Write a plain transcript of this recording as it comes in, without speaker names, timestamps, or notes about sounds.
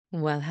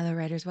Well, hello,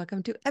 writers.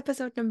 Welcome to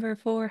episode number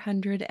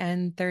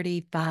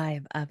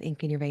 435 of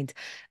Ink in Your Veins.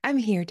 I'm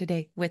here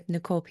today with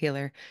Nicole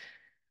Peeler,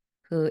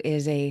 who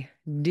is a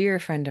dear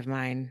friend of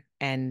mine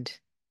and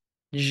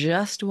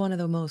just one of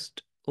the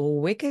most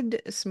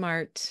wicked,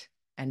 smart,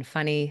 and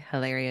funny,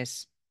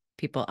 hilarious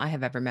people I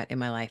have ever met in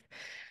my life.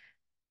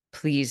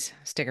 Please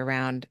stick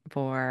around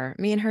for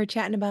me and her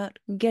chatting about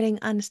getting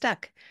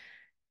unstuck.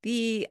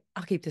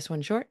 I'll keep this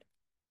one short.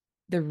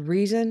 The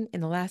reason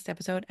in the last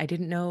episode I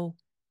didn't know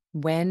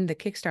when the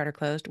Kickstarter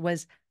closed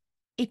was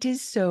it is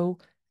so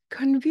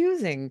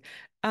confusing.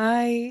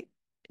 I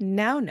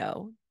now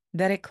know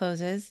that it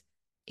closes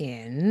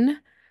in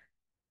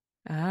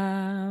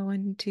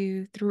one,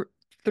 two,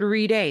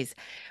 3 days.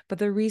 But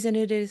the reason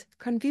it is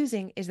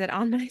confusing is that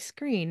on my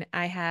screen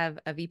I have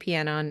a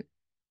VPN on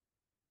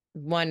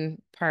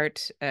one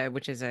part,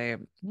 which is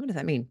what does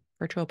that mean?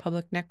 Virtual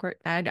public network.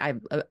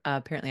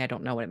 Apparently I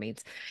don't know what it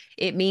means.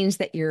 It means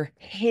that you're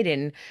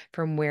hidden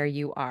from where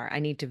you are. I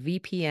need to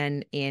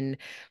VPN in,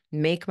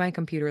 make my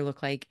computer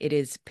look like it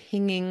is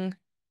pinging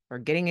or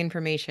getting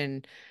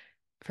information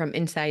from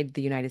inside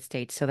the United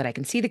States so that I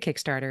can see the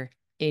Kickstarter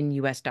in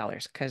US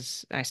dollars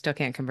because I still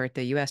can't convert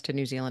the US to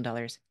New Zealand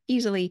dollars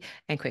easily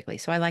and quickly.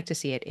 So I like to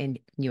see it in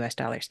US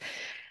dollars.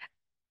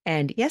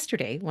 And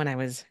yesterday, when I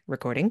was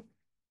recording,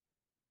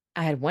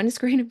 I had one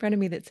screen in front of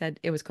me that said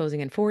it was closing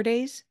in 4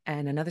 days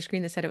and another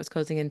screen that said it was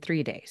closing in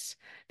 3 days.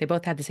 They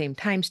both had the same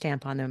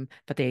timestamp on them,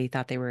 but they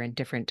thought they were in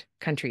different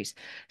countries.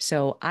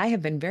 So I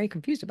have been very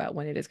confused about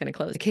when it is going to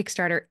close. The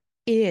Kickstarter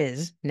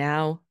is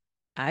now,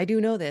 I do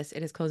know this,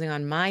 it is closing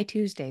on my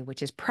Tuesday,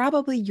 which is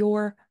probably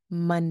your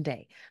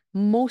Monday.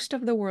 Most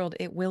of the world,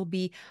 it will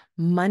be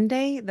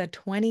Monday, the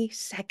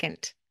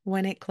 22nd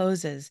when it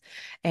closes.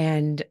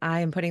 And I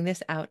am putting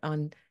this out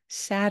on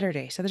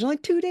Saturday. So there's only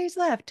 2 days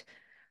left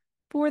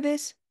for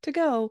this to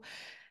go.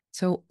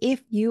 So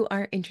if you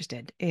are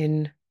interested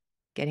in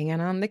getting in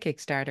on the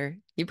Kickstarter,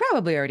 you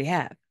probably already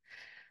have.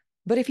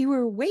 But if you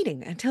were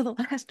waiting until the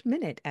last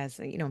minute, as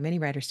you know, many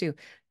writers do,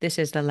 this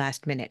is the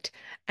last minute.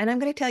 And I'm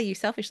going to tell you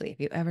selfishly, if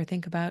you ever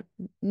think about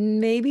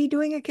maybe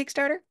doing a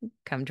Kickstarter,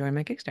 come join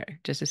my Kickstarter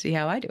just to see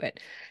how I do it.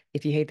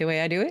 If you hate the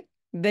way I do it,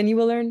 then you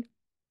will learn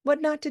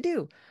what not to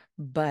do.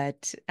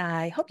 But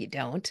I hope you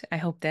don't. I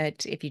hope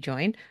that if you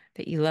join,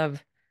 that you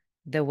love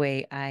the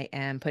way I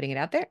am putting it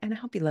out there. And I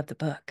hope you love the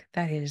book.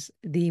 That is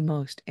the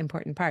most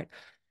important part.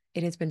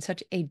 It has been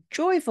such a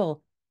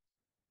joyful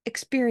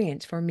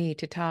experience for me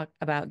to talk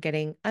about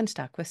getting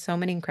unstuck with so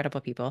many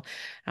incredible people.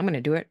 I'm going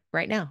to do it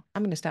right now.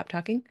 I'm going to stop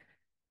talking.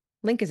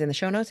 Link is in the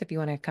show notes if you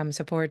want to come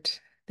support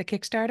the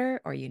Kickstarter,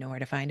 or you know where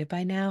to find it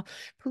by now.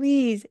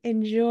 Please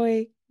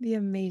enjoy the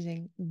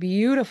amazing,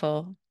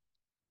 beautiful,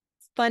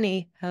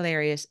 funny,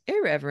 hilarious,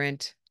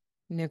 irreverent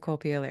Nicole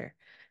Peeler.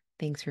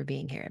 Thanks for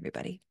being here,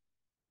 everybody.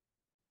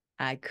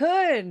 I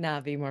could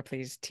not be more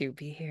pleased to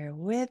be here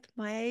with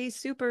my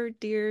super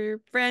dear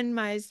friend,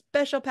 my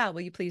special pal.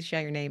 Will you please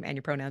share your name and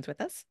your pronouns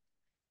with us?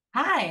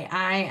 Hi,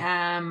 I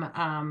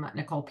am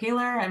Nicole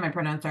Peeler, and my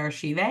pronouns are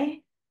she,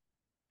 they.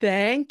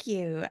 Thank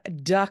you,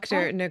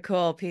 Dr. Oh,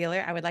 Nicole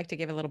Peeler. I would like to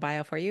give a little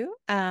bio for you.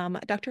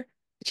 Doctor,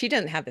 she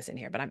doesn't have this in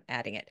here, but I'm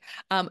adding it.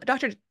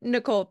 Dr.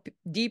 Nicole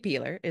D.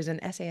 Peeler is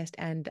an essayist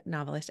and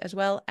novelist, as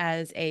well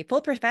as a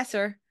full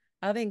professor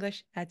of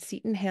English at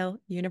Seton Hill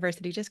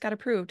University. Just got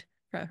approved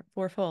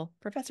for full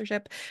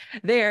professorship.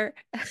 There,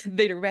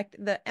 they direct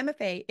the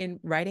MFA in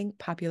writing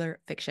popular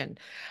fiction.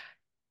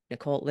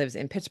 Nicole lives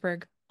in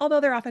Pittsburgh, although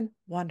they're often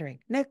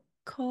wandering.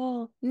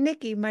 Nicole,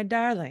 Nikki, my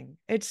darling,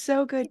 it's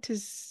so good to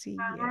see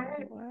hi.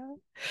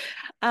 you.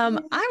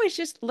 I was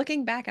just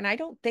looking back, and I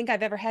don't think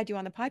I've ever had you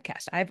on the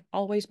podcast. I've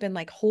always been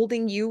like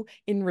holding you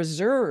in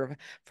reserve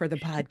for the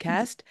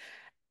podcast,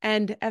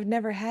 and I've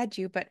never had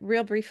you. But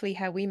real briefly,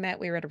 how we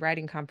met, we were at a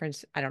writing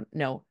conference, I don't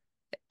know,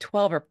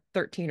 12 or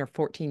 13 or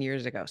 14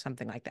 years ago,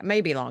 something like that,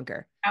 maybe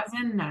longer.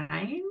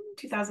 2009,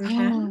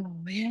 2010. Oh,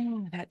 yeah,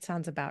 that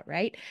sounds about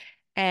right.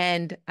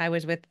 And I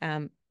was with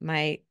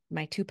my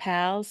two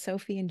pals,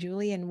 Sophie and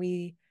Julie, and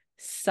we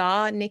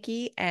saw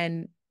Nikki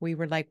and we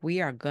were like, we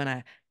are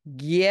gonna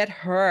get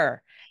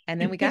her.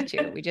 And then we got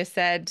you. We just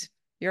said,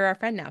 you're our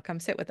friend now. Come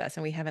sit with us.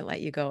 And we haven't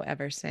let you go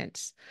ever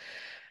since.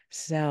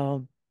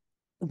 So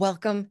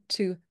welcome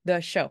to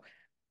the show.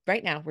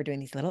 Right now, we're doing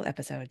these little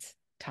episodes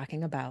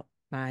talking about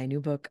my new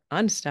book,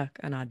 Unstuck,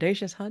 An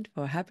Audacious Hunt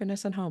for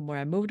Happiness and Home, where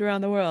I moved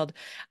around the world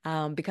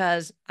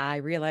because I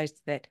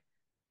realized that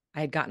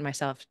I had gotten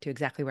myself to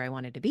exactly where I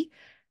wanted to be,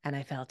 and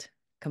I felt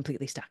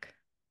completely stuck,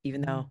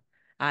 even though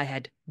I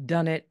had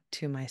done it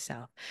to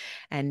myself.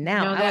 And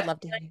now Know I would that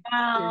love to feeling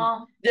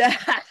hear.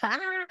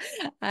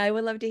 well. I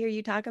would love to hear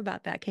you talk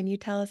about that. Can you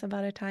tell us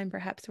about a time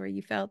perhaps where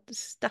you felt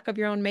stuck of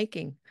your own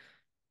making?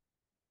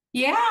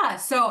 Yeah,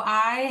 so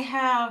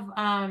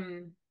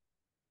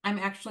I'm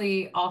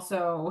actually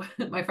also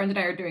my friend and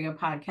I are doing a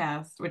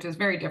podcast, which is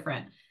very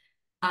different,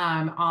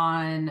 on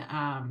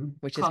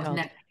Which is called called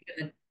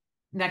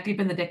Neck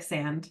Deep in the Dick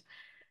Sand.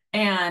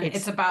 And it's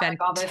It's about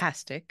like all this.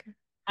 fantastic.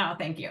 Oh,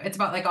 thank you. It's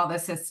about like all the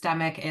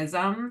systemic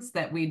isms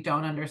that we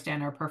don't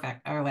understand are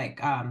perfect or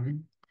like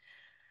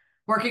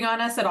working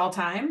on us at all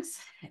times.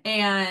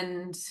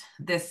 And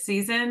this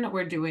season,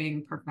 we're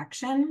doing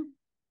perfection.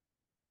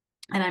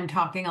 And I'm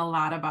talking a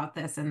lot about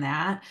this and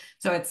that.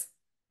 So it's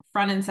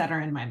front and center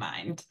in my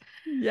mind.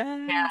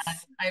 And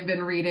Yes. I've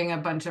been reading a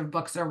bunch of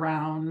books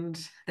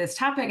around this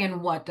topic.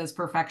 And what does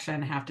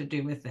perfection have to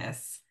do with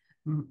this?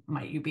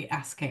 Might you be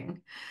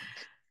asking?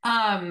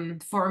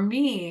 For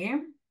me,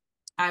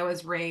 I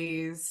was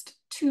raised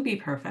to be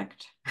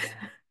perfect,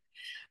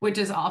 which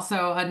is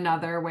also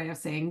another way of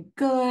saying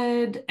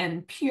good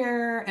and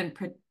pure and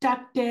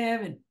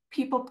productive and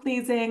people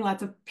pleasing,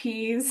 lots of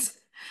P's.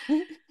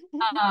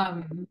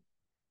 Um,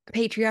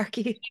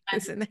 Patriarchy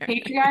is and in there.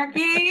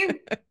 patriarchy,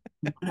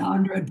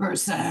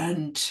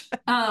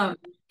 100%.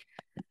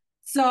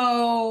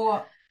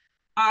 So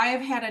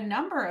I've had a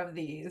number of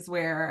these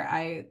where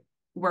I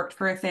worked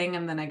for a thing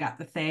and then I got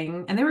the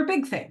thing, and they were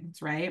big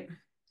things, right?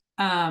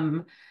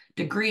 Um,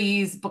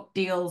 Degrees, book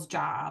deals,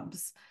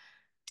 jobs.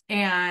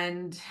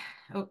 And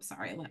oh,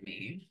 sorry, let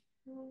me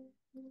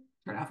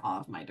turn off all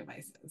of my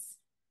devices.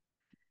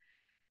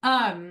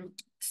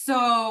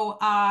 So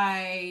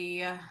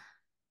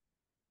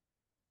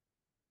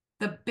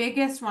the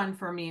biggest one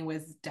for me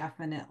was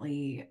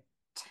definitely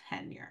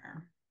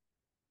tenure.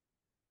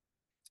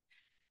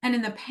 And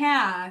in the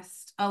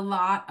past, a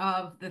lot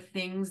of the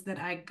things that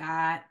I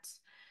got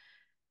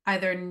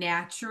either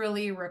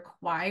naturally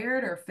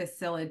required or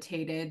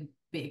facilitated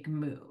big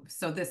moves.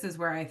 So this is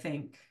where I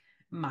think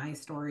my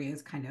story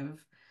is kind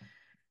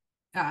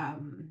of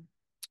um,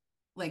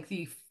 like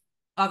the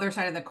other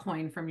side of the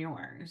coin from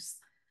yours.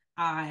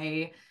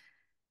 I,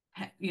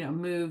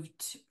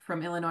 moved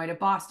from Illinois to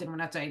Boston when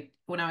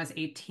I was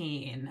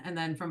 18, and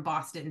then from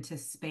Boston to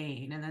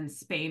Spain, and then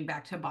Spain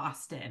back to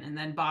Boston, and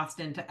then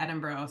Boston to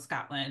Edinburgh,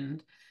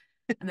 Scotland,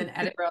 and then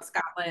Edinburgh,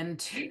 Scotland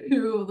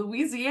to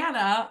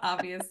Louisiana,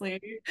 obviously,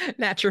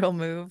 Natural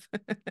move.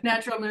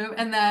 natural move,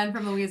 and then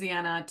from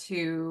Louisiana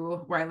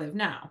to where I live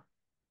now.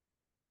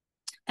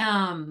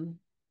 Um,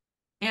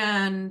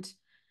 and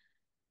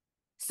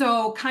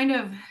so kind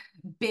of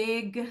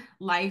big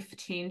life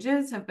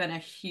changes have been a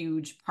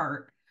huge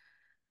part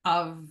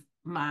of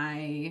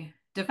my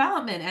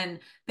development. And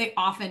they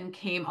often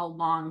came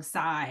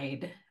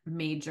alongside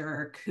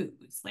major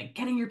coups, like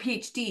getting your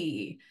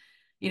PhD,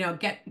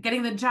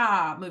 getting the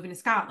job, moving to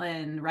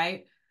Scotland,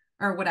 right?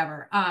 Or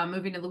whatever,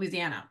 moving to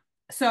Louisiana.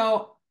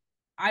 So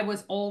I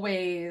was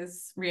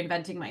always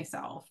reinventing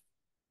myself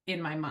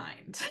in my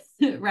mind,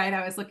 right?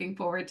 I was looking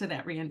forward to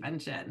that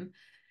reinvention.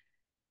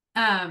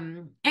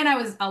 And I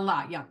was a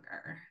lot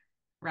younger,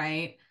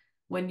 right?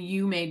 When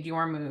you made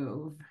your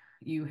move,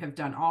 you have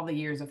done all the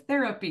years of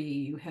therapy,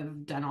 you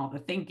have done all the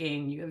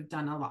thinking, you have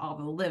done all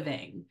the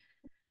living.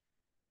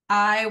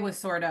 I was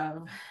sort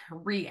of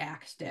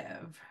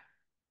reactive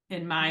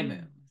in my move,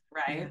 Mm,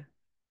 right? yeah.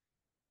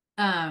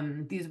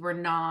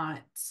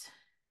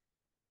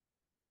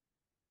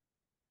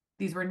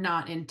 These were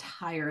not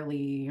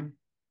entirely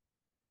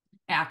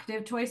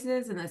active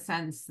choices in the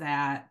sense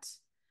that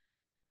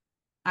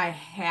I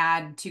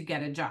had to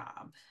get a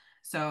job.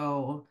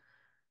 So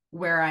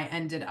where I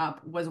ended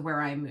up was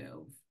where I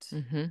moved.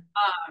 Hmm.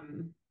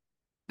 Um,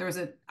 there was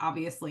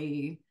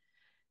obviously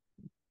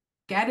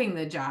getting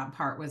the job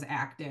part was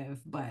active,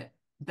 but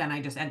then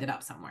I just ended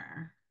up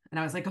somewhere. And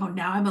I was like, oh,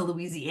 now I'm a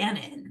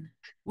Louisianan.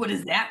 What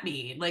does that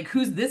mean? Like,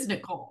 who's this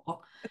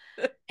Nicole?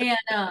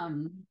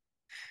 And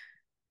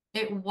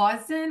it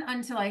wasn't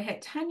until I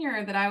hit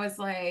tenure that I was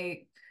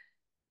like,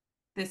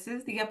 this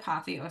is the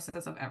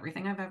apotheosis of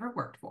everything I've ever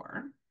worked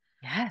for.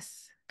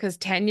 Yes. Because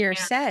tenure And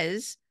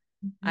says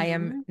I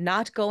am mhm,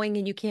 not going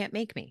and you can't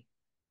make me.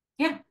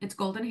 yeah, it's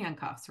golden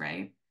handcuffs,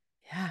 right?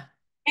 Yeah.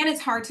 And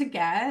it's hard to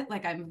get.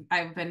 Like I've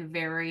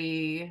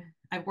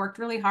worked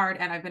really hard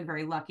and I've been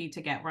very lucky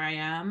to get where I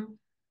am.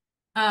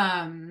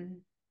 Um,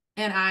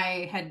 and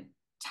I had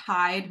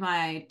tied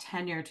my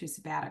tenure to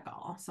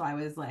sabbatical. So I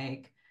was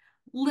like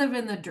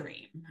living the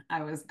dream.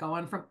 I was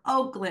going from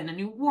Oakland and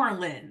New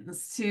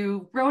Orleans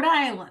to Rhode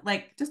Island,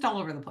 like just all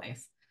over the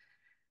place.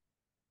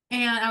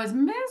 And I was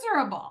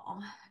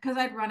miserable because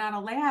I'd run out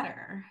of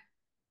ladder,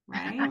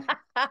 right?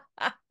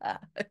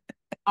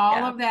 All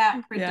Yeah. of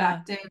that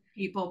Yeah. productive,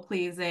 people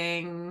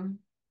pleasing,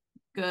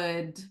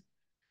 good,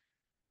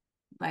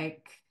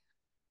 like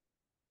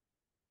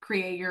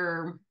create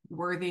your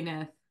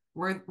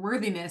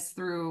worthiness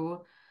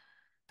through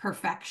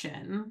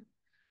perfection,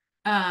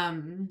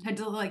 had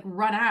to like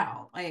run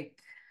out, like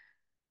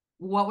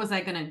what was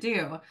I going to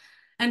do?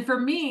 And for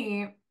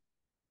me,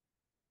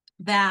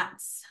 that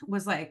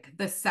was like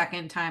the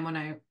second time when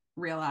I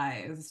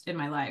realized in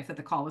my life that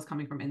the call was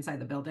coming from inside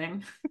the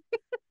building.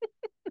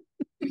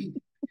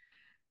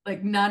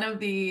 Like none of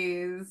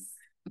these,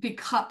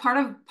 because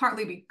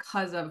partly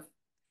because of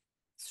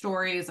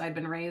stories I'd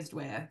been raised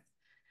with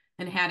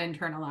and had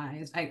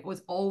internalized, I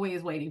was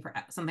always waiting for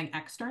something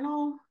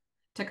external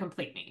to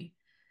complete me,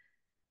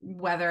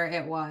 whether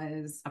it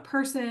was a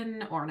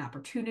person or an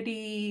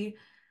opportunity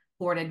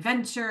or an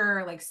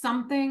adventure, like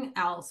something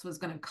else was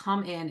going to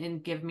come in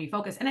and give me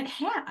focus. And it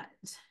had,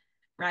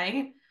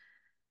 right?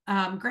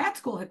 Grad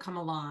school had come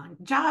along,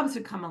 jobs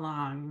had come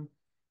along.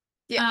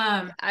 Yeah,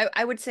 Um,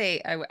 I would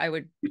say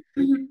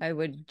I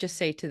would just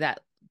say to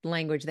that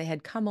language they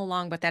had come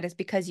along, but that is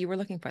because you were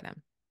looking for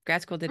them.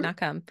 Grad school did not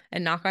come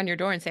and knock on your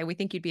door and say, "We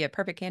think you'd be a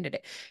perfect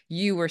candidate."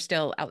 You were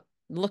still out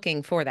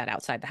looking for that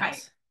outside the right,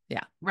 house.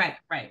 Yeah.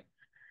 right.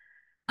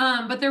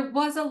 But there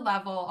was a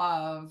level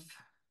of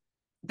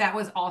that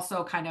was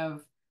also kind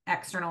of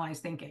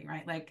externalized thinking,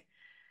 right? Like,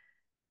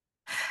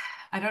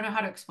 I don't know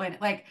how to explain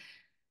it. Like,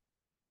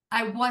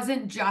 I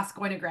wasn't just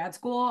going to grad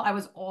school, I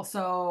was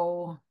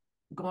also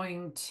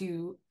going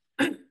to,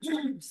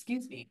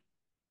 excuse me,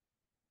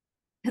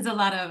 because a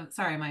lot of,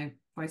 sorry, my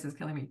voice is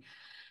killing me.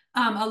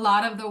 A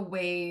lot of the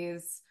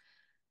ways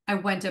I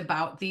went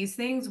about these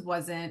things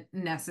wasn't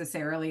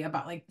necessarily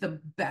about like the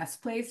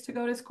best place to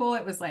go to school.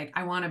 It was like,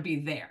 I want to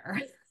be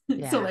there. So,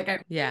 Yeah. like, I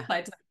Yeah.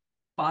 applied to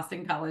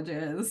Boston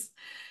colleges.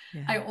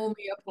 I Yeah.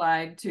 only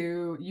applied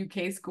to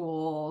UK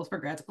schools for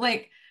grad school.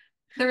 Like,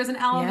 there was an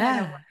element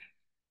Yeah.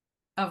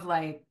 of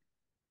like,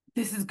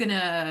 this is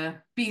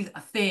gonna be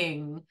a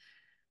thing,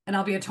 and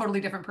I'll be a totally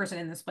different person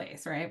in this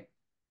place, right?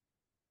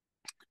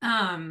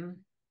 Um,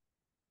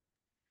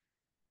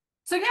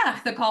 so yeah,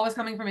 the call was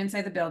coming from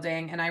inside the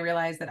building, and I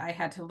realized that I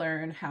had to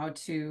learn how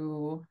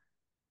to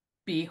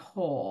be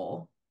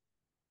whole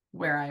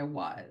where I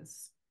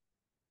was,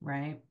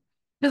 right?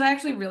 Because I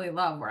actually really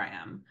love where I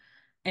am.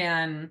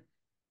 And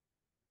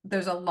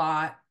there's a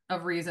lot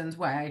of reasons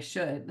why I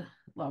should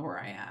love where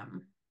I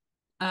am.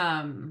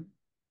 Um,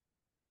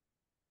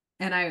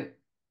 and I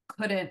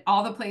couldn't,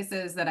 all the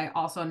places that I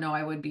also know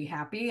I would be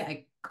happy,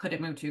 I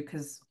couldn't move to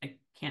because I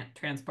can't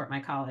transport my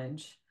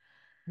college.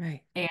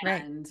 Right. Right.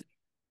 And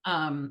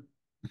um,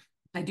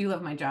 I do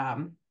love my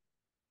job,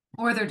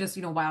 or they're just,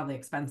 wildly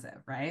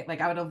expensive, right?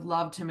 Like I would have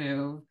loved to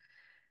move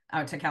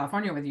out to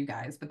California with you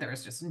guys, but there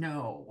was just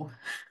no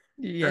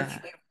Yeah.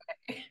 earthly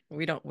way.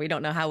 We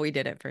don't know how we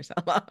did it for so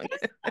long.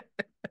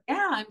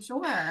 Yeah, I'm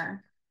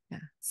sure. Yeah.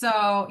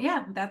 So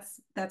yeah,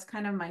 that's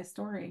kind of my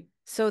story.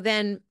 So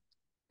then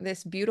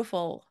this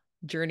beautiful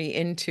journey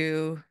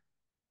into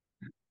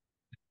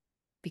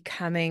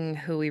becoming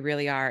who we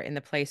really are in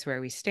the place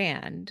where we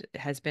stand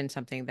has been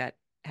something that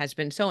has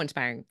been so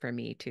inspiring for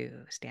me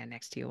to stand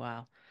next to you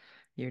while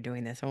you're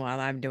doing this and while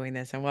I'm doing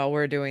this and while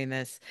we're doing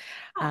this.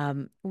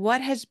 Oh,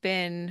 What has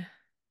been,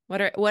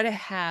 what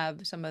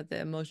have some of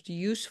the most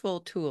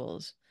useful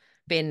tools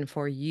been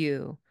for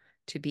you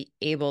to be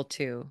able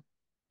to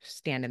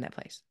stand in that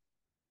place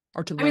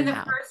or to I mean, learn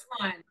how?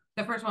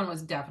 the first one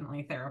was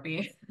definitely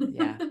therapy.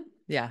 Yeah.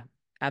 Yeah.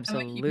 I'm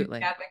a huge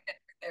Absolutely. advocate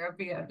for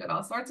therapy. I've done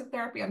all sorts of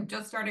therapy. I'm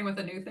just starting with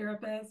a new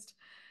therapist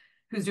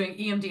who's doing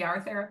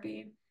EMDR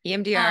therapy. Um,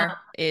 EMDR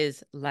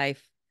is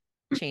life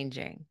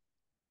changing.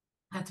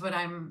 that's what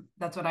I've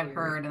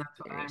heard, and that's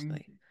what I'm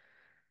Seriously.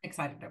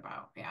 excited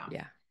about. Yeah.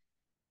 Yeah.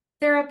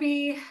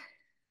 Therapy,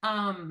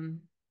 um,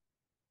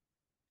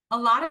 a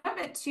lot of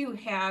it too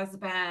has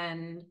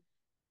been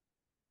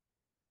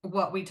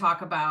what we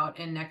talk about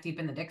in Neck Deep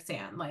in the Dick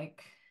Sand.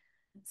 Like,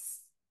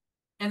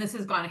 and this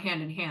has gone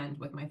hand in hand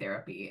with my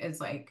therapy,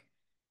 is like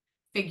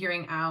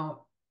figuring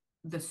out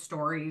the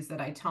stories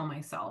that I tell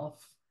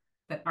myself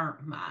that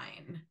aren't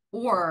mine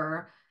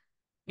or,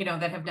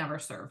 that have never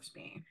served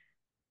me,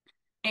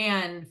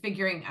 and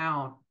figuring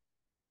out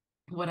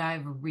what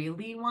I've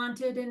really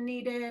wanted and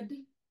needed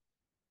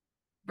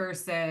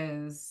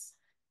versus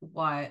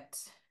what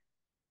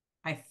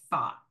I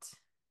thought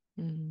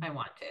Mhm. I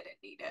wanted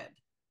and needed.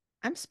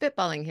 I'm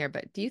spitballing here,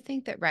 but do you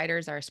think that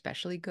writers are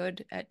especially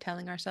good at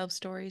telling ourselves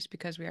stories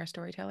because we are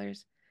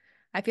storytellers?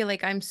 I feel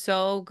like I'm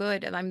so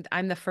good and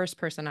I'm the first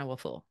person I will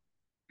fool.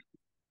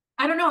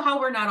 I don't know how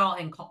we're not all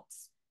in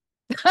cults,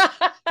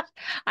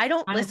 I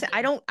don't listen. I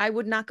honestly. don't, I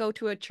would not go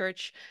to a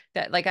church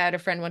that like I had a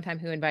friend one time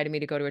who invited me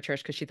to go to a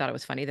church because she thought it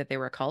was funny that they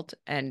were a cult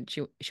and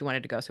she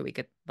wanted to go so we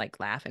could like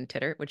laugh and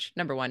titter, which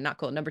number one, not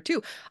cool. Number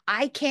two,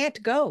 I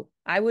can't go.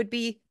 I would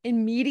be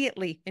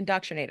immediately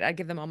indoctrinated. I'd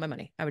give them all my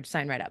money. I would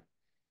sign right up.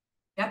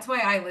 That's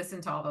why I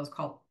listen to all those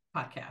cult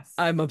podcasts.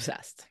 I'm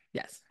obsessed.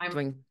 Yes. I'm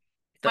Doing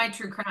It's the my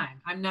true crime.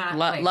 I'm not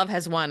Love like,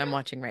 Has Won. I'm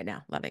watching right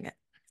now. Loving it.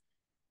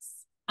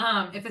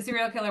 if a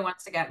serial killer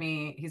wants to get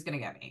me, he's gonna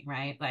get me,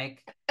 right?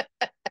 Like,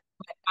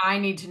 I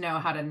need to know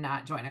how to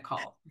not join a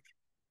cult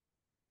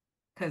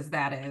because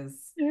that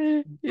is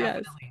Yes.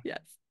 definitely,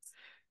 Yes.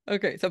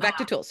 Okay. So back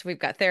to um, tools. We've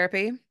got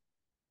therapy.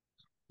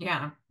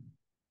 yeah,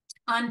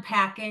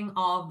 unpacking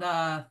all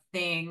the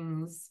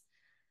things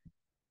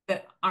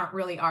that aren't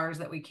really ours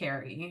that we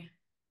carry.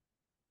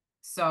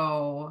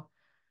 So,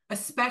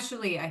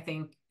 especially I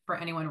think for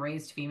anyone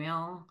raised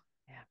female,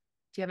 Yeah.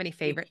 Do you have any we,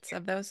 favorites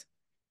of those?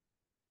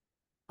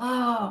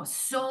 oh,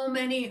 so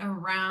many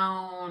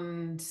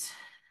around.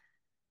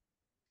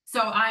 So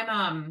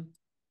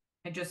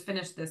I just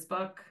finished this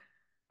book.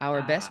 Our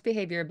Uh, Best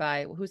Behavior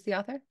by who's the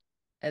author?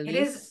 it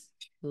is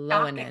Elise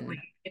shockingly, Loenen.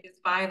 it is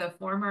by the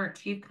former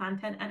chief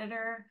content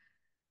editor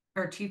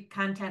or chief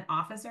content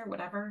officer,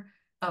 whatever,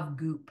 of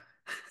Goop.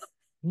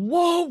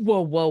 Whoa,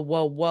 whoa, whoa,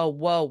 whoa, whoa,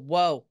 whoa,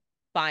 whoa.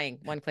 Buying,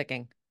 one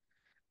clicking.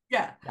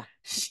 Yeah.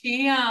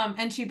 Yeah.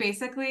 And she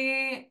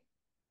basically,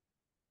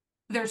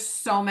 there's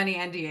so many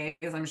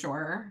NDAs, I'm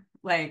sure.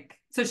 Like,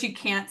 so she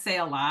can't say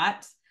a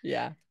lot,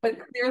 Yeah. but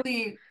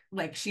clearly,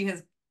 like, she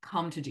has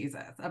come to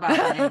Jesus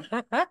about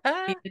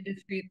like the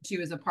industry that she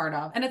was a part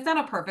of. And it's not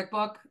a perfect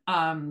book,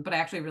 but I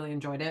actually really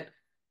enjoyed it.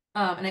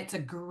 And it's a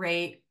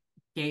great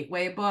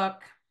gateway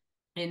book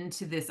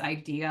into this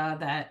idea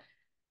that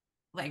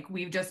like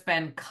we've just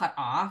been cut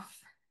off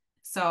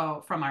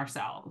so from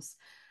ourselves.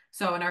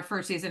 So in our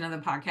first season of the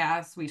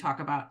podcast, we talk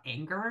about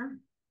anger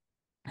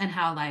and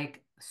how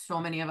like so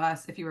many of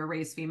us, if you were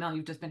raised female,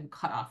 you've just been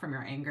cut off from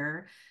your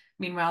anger.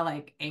 Meanwhile,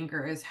 like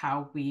anger is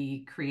how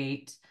we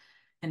create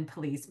and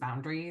police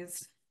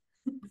boundaries,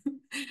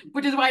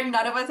 which is why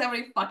none of us have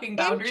any fucking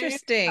boundaries.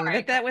 Interesting that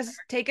Sorry, that was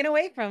taken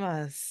away from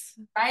us.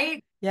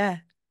 right? Yeah.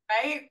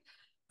 Right?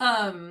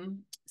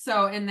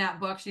 So in that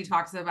book, she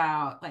talks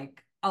about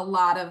like a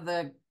lot of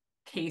the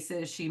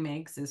cases she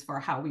makes is for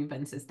how we've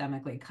been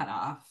systemically cut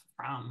off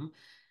from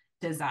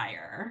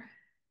desire,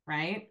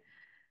 right?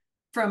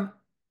 From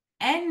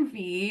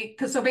envy,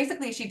 because so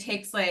basically she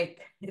takes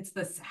like it's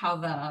this how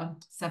the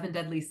seven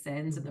deadly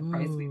sins and the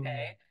price we Ooh.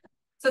 pay.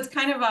 So it's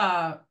kind of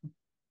a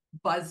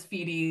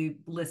BuzzFeedy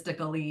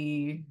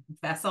listically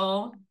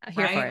vessel,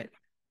 Here for right? it.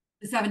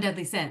 The seven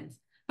deadly sins.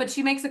 But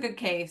she makes a good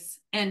case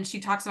and she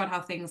talks about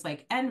how things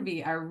like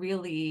envy are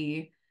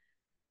really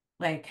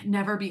like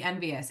never be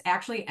envious.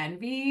 Actually,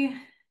 envy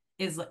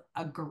is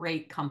a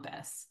great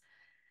compass.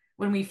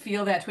 When we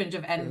feel that twinge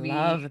of envy,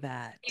 Love we need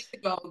that. to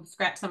go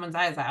scratch someone's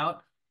eyes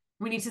out.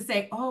 We need to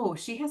say, oh,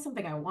 she has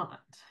something I want,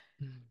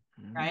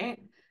 Mhm. right?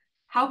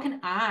 How can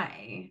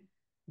I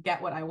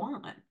get what I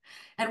want?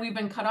 And we've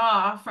been cut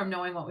off from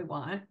knowing what we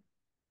want.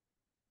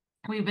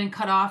 We've been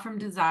cut off from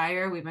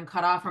desire. We've been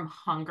cut off from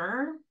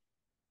hunger.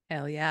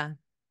 Hell yeah.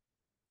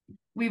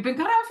 We've been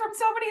cut off from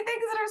so many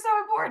things that are so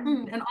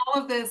important. And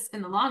all of this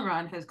in the long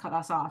run has cut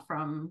us off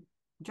from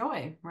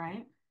joy,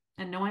 right?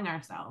 And knowing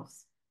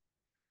ourselves.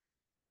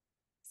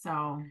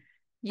 So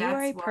You are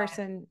that's a what,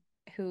 person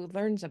who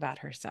learns about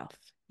herself.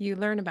 You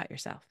learn about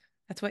yourself.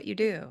 That's what you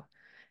do.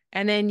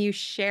 And then you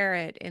share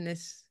it in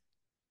this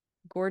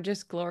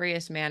gorgeous,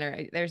 glorious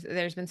manner.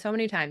 There's been so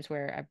many times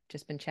where I've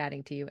just been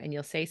chatting to you and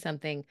you'll say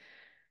something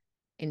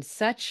in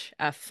such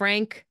a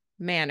frank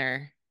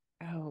manner.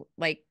 Oh,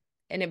 like,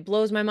 and it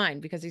blows my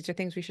mind because these are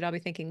things we should all be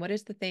thinking. What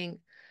is the thing?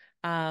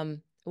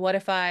 What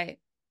if I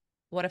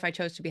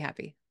chose to be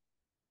happy?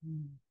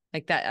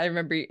 Like that. I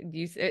remember you,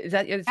 is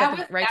that the right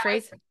that was,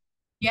 phrase?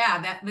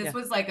 yeah, this Yeah.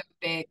 was like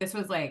this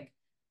was like,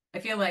 I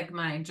feel like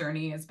my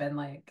journey has been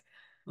like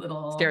Stair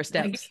little, like,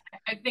 steps.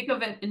 I think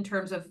of it in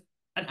terms of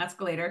an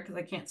escalator because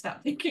I can't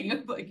stop thinking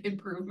of like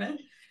improvement.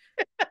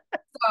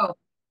 So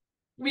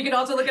we could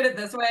also look at it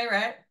this way,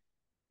 right?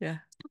 Yeah.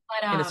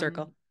 But In a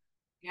circle.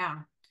 yeah,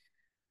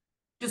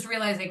 just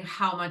realizing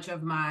how much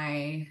of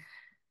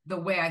the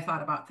way I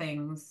thought about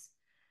things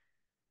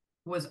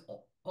was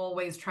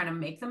always trying to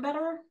make them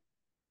better,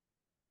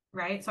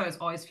 right? So I was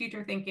always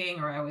future thinking,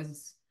 or I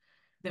was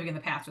living in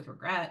the past with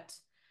regret.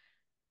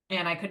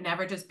 And I could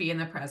never just be in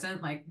the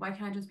present. Like, why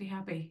can't I just be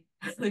happy?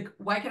 Like,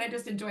 why can't I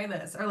just enjoy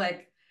this? Or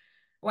like,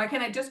 why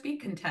can't I just be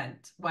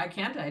content? Why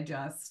can't I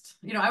just,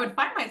 I would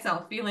find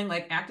myself feeling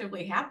like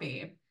actively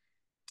happy.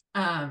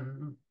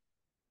 Um,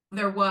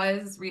 there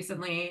was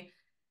recently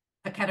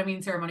a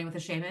ketamine ceremony with a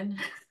shaman.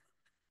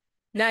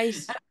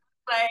 Nice.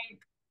 Like,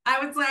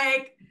 I was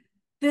like,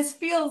 this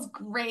feels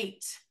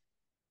great.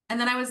 And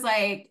then I was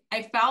like,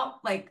 I felt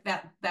like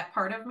that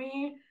part of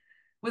me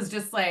was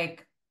just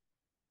like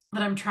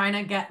that I'm trying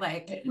to get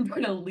like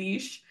put a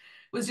leash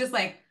was just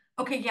like,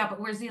 okay, yeah, but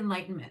where's the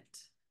enlightenment?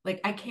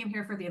 Like I came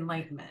here for the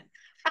enlightenment.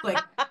 Like,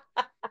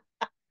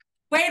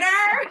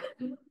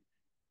 waiter,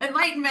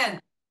 enlightenment.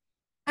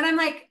 And I'm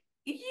like,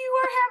 you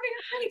are having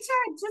a great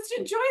time. Just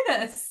enjoy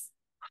this.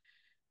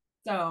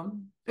 So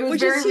it was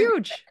Which is very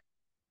huge.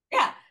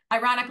 yeah.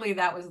 Ironically,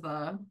 that was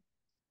the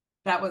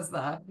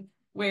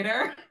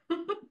waiter.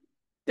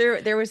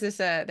 There was this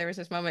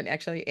moment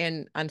actually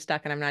in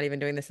Unstuck, and I'm not even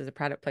doing this as a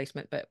product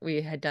placement, but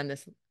we had done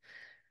this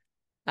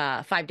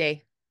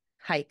 5-day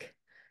hike,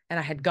 and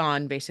I had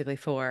gone basically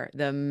for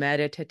the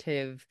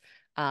meditative,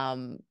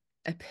 um,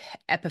 ep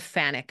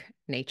epiphanic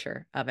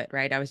nature of it,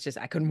 right?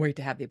 I couldn't wait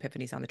to have the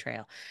epiphanies on the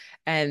trail.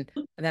 And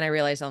then I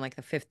realized on like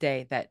the 5th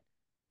day that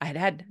I had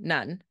had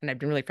none, and I'd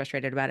been really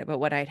frustrated about it. But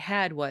what I'd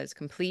had was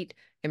complete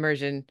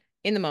immersion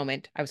in the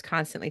moment. I was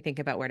constantly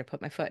thinking about where to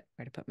put my foot,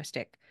 where to put my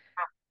stick.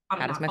 How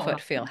to How does not my fall foot down.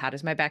 feel? How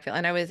does my back feel?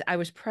 And I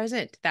was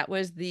present. That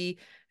was the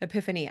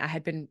epiphany. I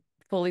had been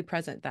fully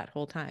present that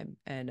whole time.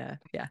 And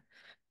yeah.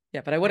 Yeah,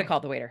 but I would have Right.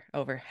 called the waiter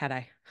over had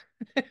I.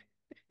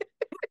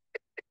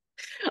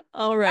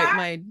 All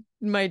right,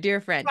 my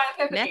dear friend.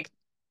 Epiphany.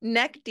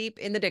 Neck deep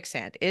in the dick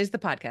sand is the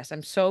podcast.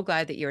 I'm so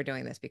glad that you're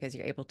doing this because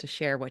you're able to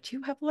share what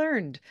you have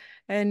learned.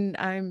 And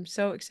I'm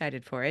so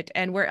excited for it.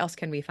 And where else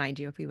can we find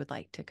you if we would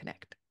like to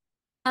connect?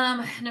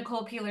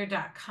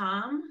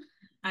 NicolePeeler.com.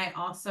 I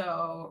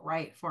also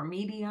write for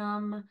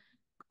Medium.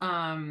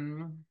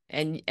 Um,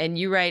 And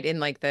you write in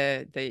like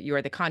the you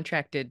are the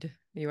contracted.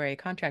 You are a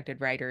contracted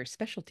writer,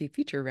 specialty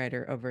feature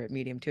writer over at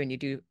Medium too, and you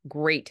do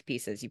great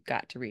pieces. You've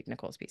got to read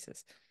Nicole's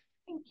pieces.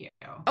 Thank you.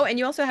 Oh, and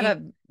you also have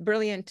And, a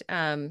brilliant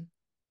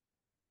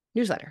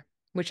newsletter,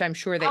 which I'm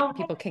sure that oh,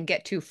 people can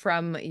get to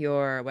from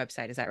your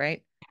website. Is that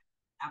right?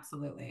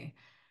 absolutely.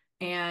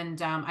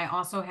 And I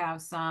also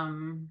have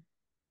some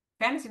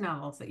fantasy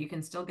novels that you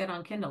can still get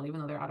on Kindle, even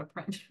though they're out of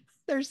print.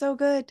 They're so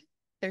good.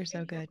 They're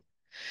so good.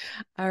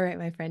 All right,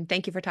 my friend.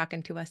 Thank you for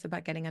talking to us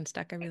about getting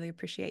unstuck. I really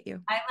appreciate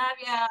you. I love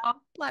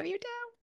you. Love you too.